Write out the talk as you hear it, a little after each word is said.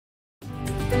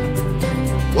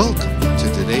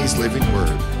Today's Living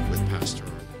Word with Pastor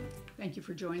Arlen. Thank you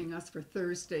for joining us for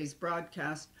Thursday's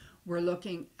broadcast. We're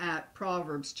looking at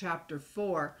Proverbs chapter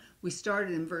 4. We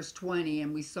started in verse 20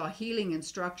 and we saw healing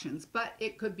instructions, but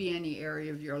it could be any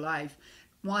area of your life.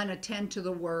 One, attend to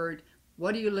the word.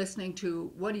 What are you listening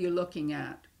to? What are you looking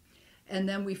at? And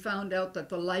then we found out that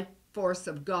the life force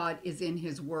of God is in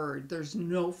his word. There's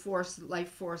no life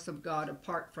force of God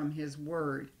apart from his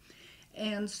word.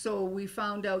 And so we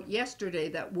found out yesterday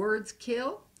that words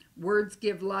kill, words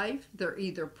give life. They're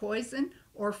either poison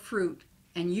or fruit,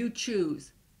 and you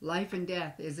choose. Life and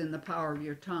death is in the power of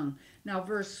your tongue. Now,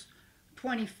 verse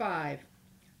 25,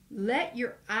 let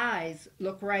your eyes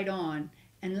look right on,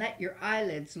 and let your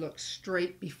eyelids look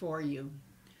straight before you.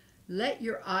 Let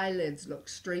your eyelids look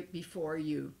straight before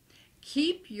you.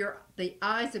 Keep the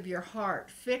eyes of your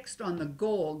heart fixed on the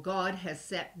goal God has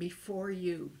set before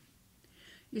you.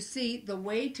 You see, the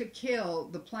way to kill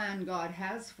the plan God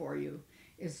has for you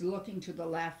is looking to the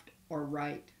left or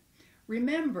right.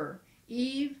 Remember,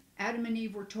 Adam and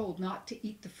Eve were told not to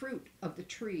eat the fruit of the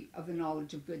tree of the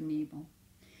knowledge of good and evil.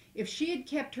 If she had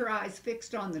kept her eyes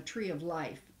fixed on the tree of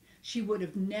life, she would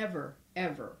have never,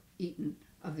 ever eaten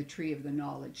of the tree of the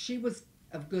knowledge. She was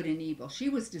of good and evil. She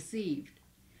was deceived.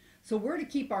 So we're to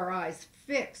keep our eyes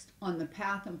fixed on the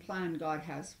path and plan God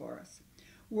has for us.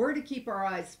 We're to keep our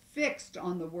eyes fixed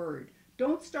on the word.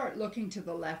 Don't start looking to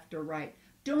the left or right.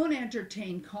 Don't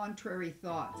entertain contrary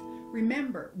thoughts.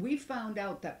 Remember, we found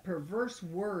out that perverse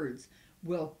words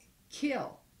will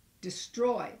kill,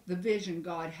 destroy the vision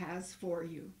God has for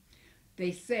you.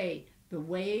 They say the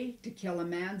way to kill a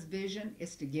man's vision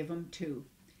is to give him two,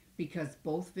 because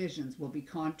both visions will be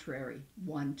contrary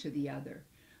one to the other.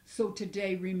 So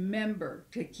today, remember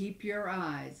to keep your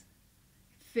eyes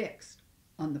fixed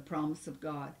on the promise of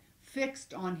God,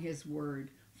 fixed on his word.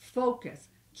 Focus,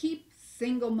 keep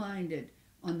single-minded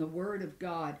on the word of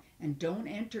God, and don't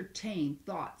entertain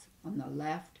thoughts on the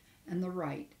left and the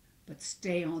right, but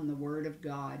stay on the word of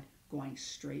God, going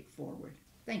straight forward.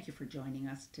 Thank you for joining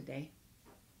us today.